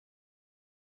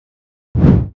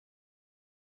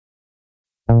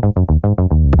First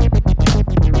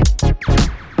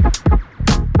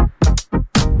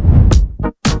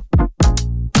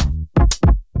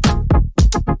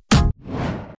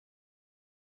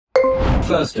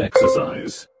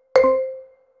exercise.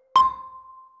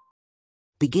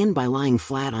 Begin by lying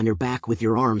flat on your back with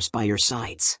your arms by your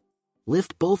sides.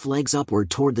 Lift both legs upward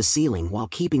toward the ceiling while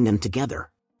keeping them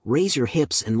together. Raise your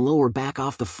hips and lower back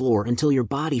off the floor until your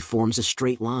body forms a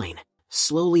straight line.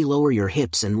 Slowly lower your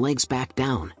hips and legs back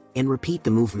down, and repeat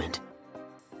the movement.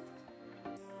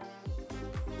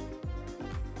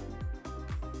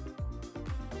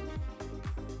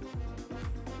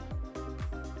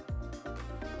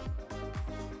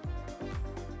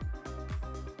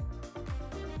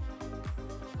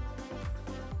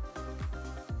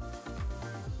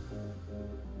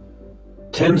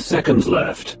 Ten seconds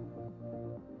left.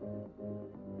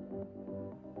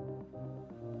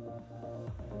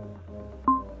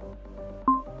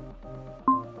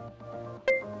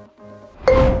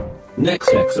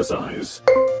 Next exercise.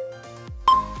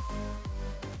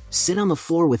 Sit on the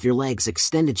floor with your legs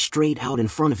extended straight out in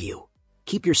front of you.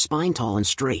 Keep your spine tall and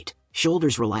straight,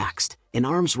 shoulders relaxed, and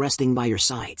arms resting by your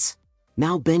sides.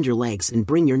 Now bend your legs and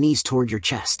bring your knees toward your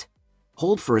chest.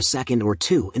 Hold for a second or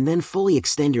two and then fully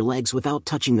extend your legs without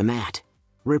touching the mat.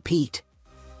 Repeat.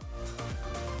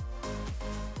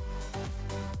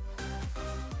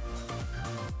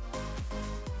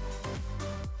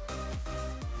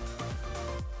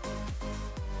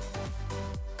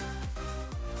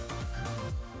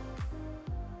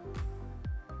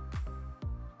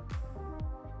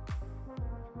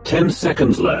 Ten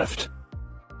seconds left.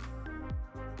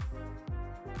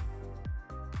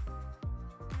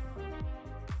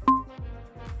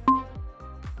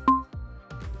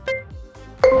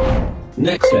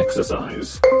 Next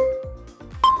exercise.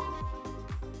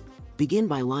 Begin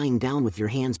by lying down with your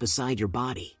hands beside your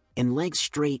body, and legs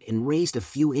straight and raised a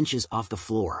few inches off the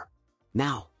floor.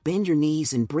 Now, bend your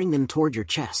knees and bring them toward your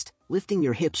chest, lifting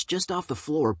your hips just off the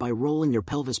floor by rolling your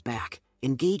pelvis back,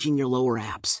 engaging your lower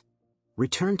abs.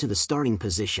 Return to the starting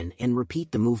position and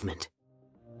repeat the movement.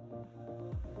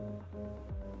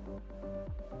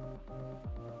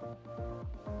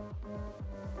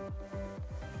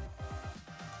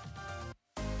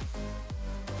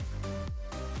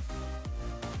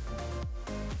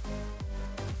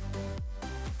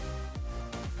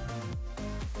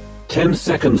 Ten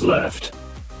seconds left.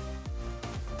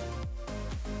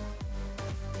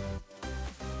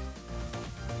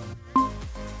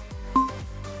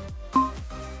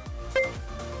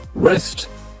 Rest.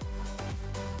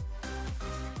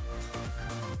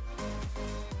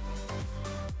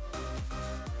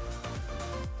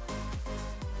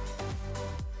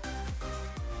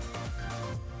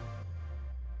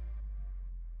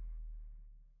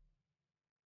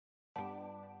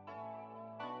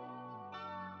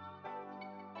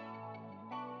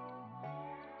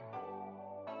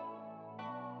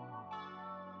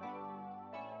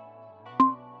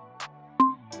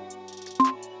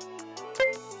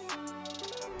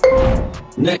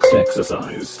 Next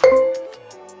exercise.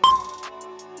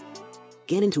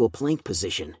 Get into a plank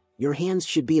position. Your hands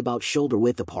should be about shoulder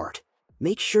width apart.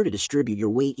 Make sure to distribute your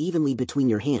weight evenly between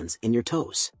your hands and your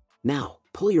toes. Now,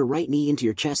 pull your right knee into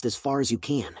your chest as far as you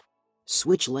can.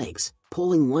 Switch legs,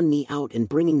 pulling one knee out and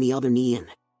bringing the other knee in.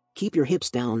 Keep your hips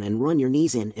down and run your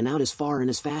knees in and out as far and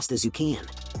as fast as you can.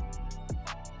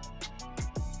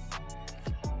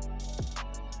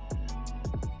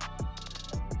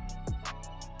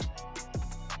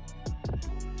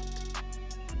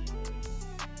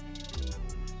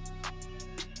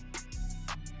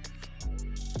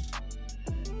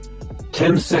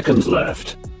 Ten seconds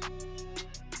left.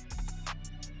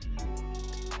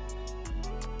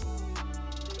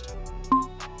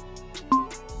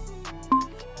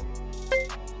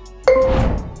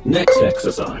 Next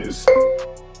exercise.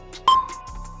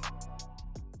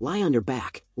 Lie on your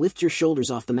back, lift your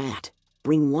shoulders off the mat.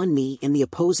 Bring one knee and the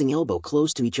opposing elbow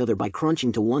close to each other by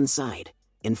crunching to one side,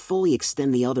 and fully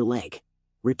extend the other leg.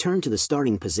 Return to the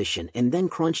starting position and then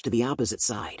crunch to the opposite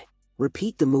side.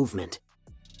 Repeat the movement.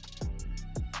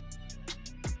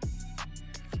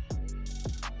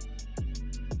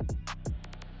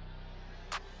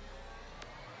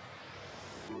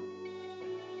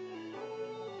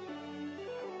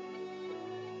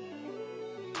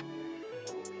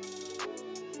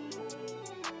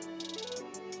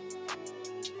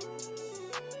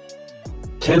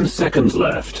 Ten seconds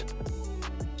left.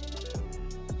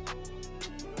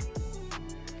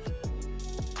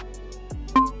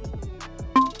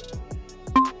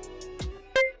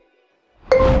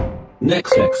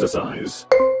 Next exercise.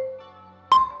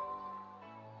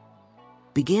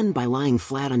 Begin by lying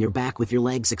flat on your back with your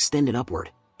legs extended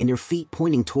upward, and your feet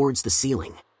pointing towards the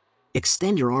ceiling.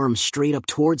 Extend your arms straight up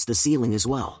towards the ceiling as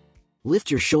well. Lift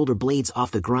your shoulder blades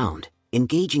off the ground,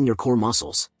 engaging your core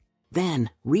muscles. Then,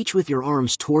 reach with your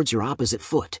arms towards your opposite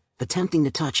foot, attempting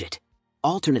to touch it.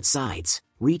 Alternate sides,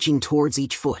 reaching towards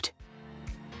each foot.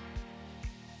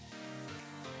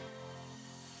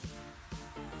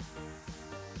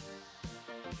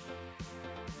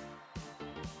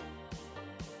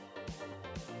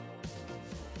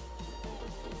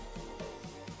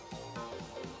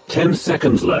 Ten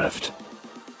seconds left.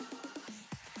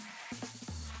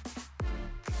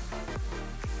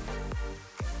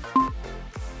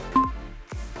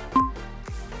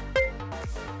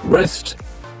 Rest.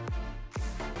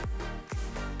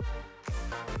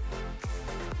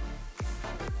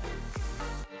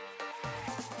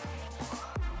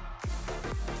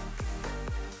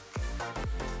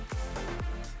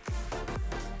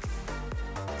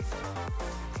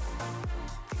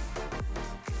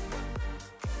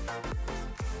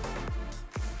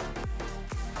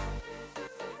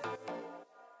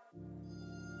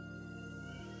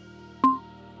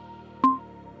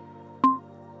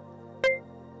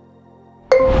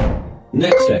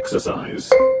 Next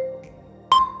exercise.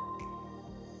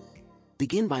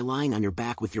 Begin by lying on your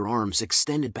back with your arms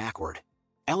extended backward.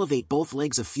 Elevate both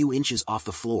legs a few inches off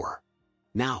the floor.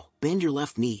 Now, bend your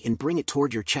left knee and bring it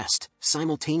toward your chest,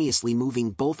 simultaneously moving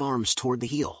both arms toward the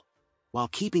heel, while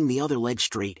keeping the other leg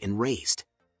straight and raised.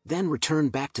 Then return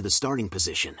back to the starting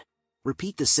position.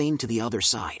 Repeat the same to the other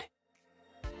side.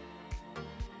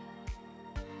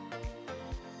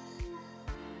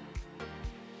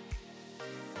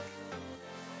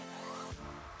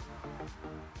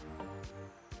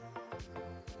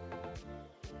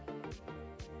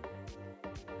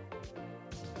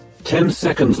 Ten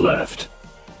seconds left.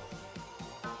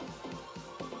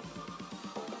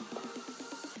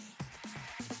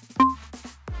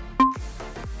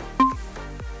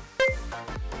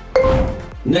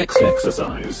 Next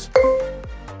exercise.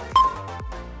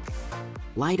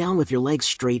 Lie down with your legs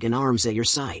straight and arms at your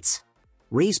sides.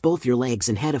 Raise both your legs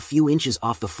and head a few inches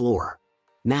off the floor.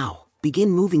 Now, begin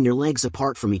moving your legs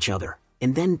apart from each other,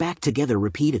 and then back together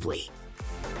repeatedly.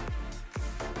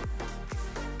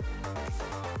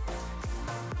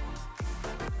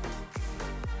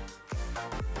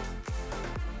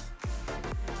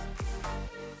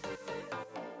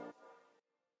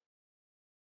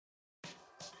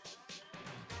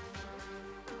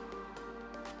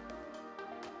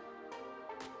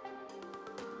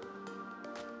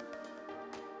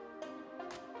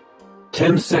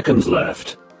 Ten seconds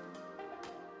left.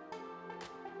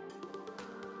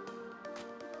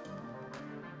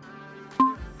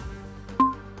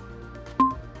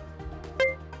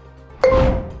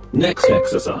 Next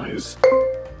exercise.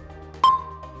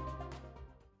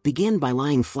 Begin by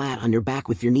lying flat on your back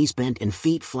with your knees bent and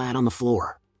feet flat on the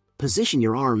floor. Position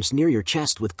your arms near your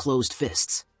chest with closed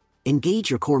fists.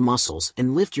 Engage your core muscles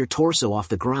and lift your torso off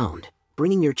the ground,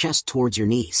 bringing your chest towards your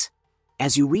knees.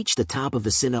 As you reach the top of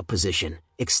the sit-up position,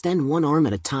 extend one arm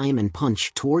at a time and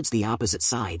punch towards the opposite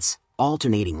sides,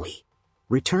 alternatingly.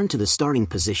 Return to the starting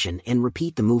position and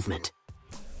repeat the movement.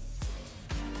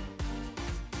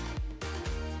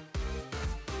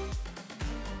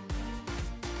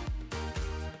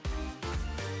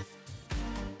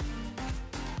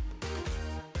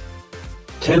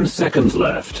 Ten seconds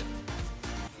left.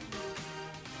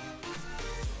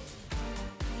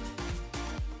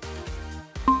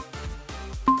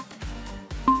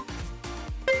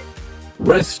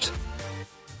 Rest.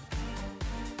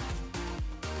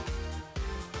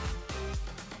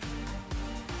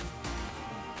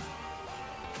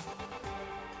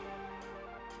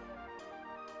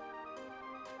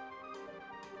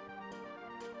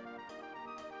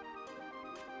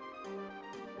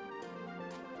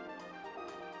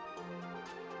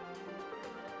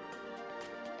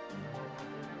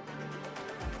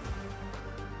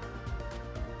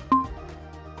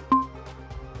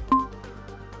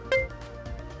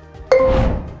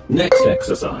 Next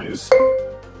exercise.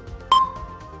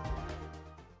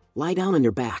 Lie down on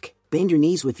your back, bend your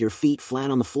knees with your feet flat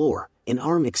on the floor, and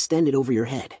arm extended over your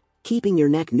head, keeping your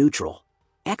neck neutral.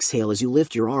 Exhale as you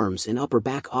lift your arms and upper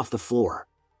back off the floor.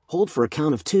 Hold for a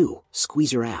count of 2,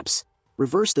 squeeze your abs.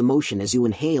 Reverse the motion as you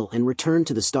inhale and return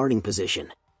to the starting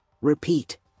position.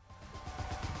 Repeat.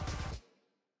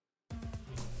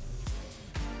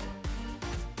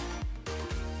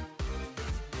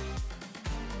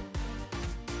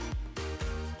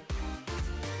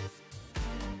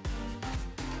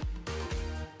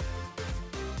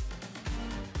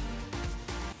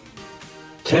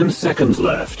 Ten seconds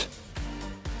left.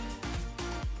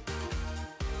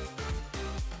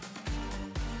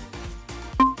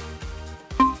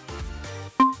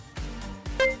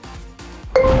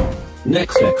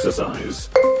 Next exercise.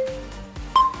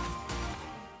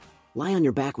 Lie on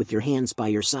your back with your hands by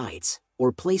your sides,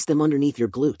 or place them underneath your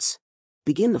glutes.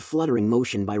 Begin the fluttering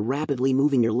motion by rapidly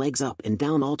moving your legs up and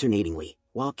down alternatingly,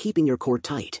 while keeping your core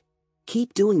tight.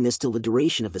 Keep doing this till the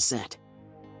duration of the set.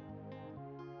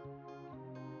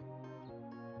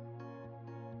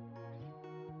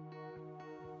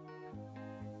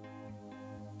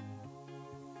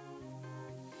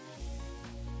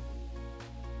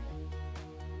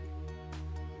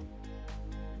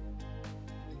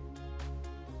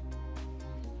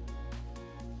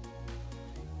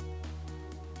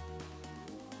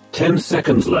 Ten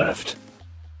seconds left.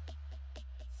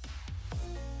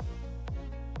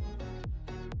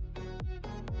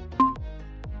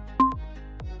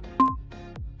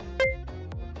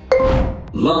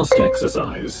 Last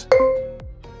exercise.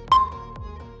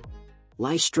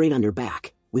 Lie straight on your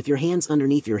back, with your hands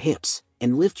underneath your hips,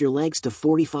 and lift your legs to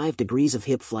 45 degrees of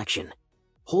hip flexion.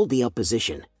 Hold the up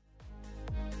position.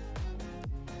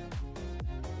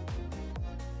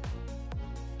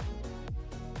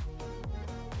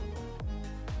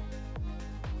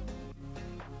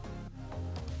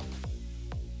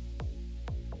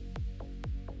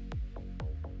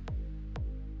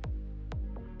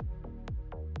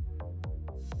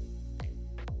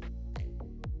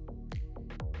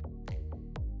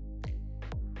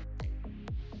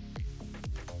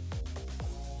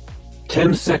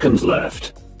 Ten seconds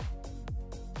left.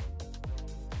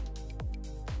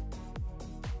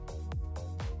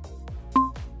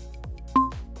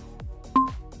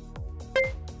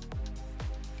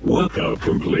 Workout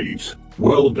complete.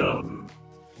 Well done.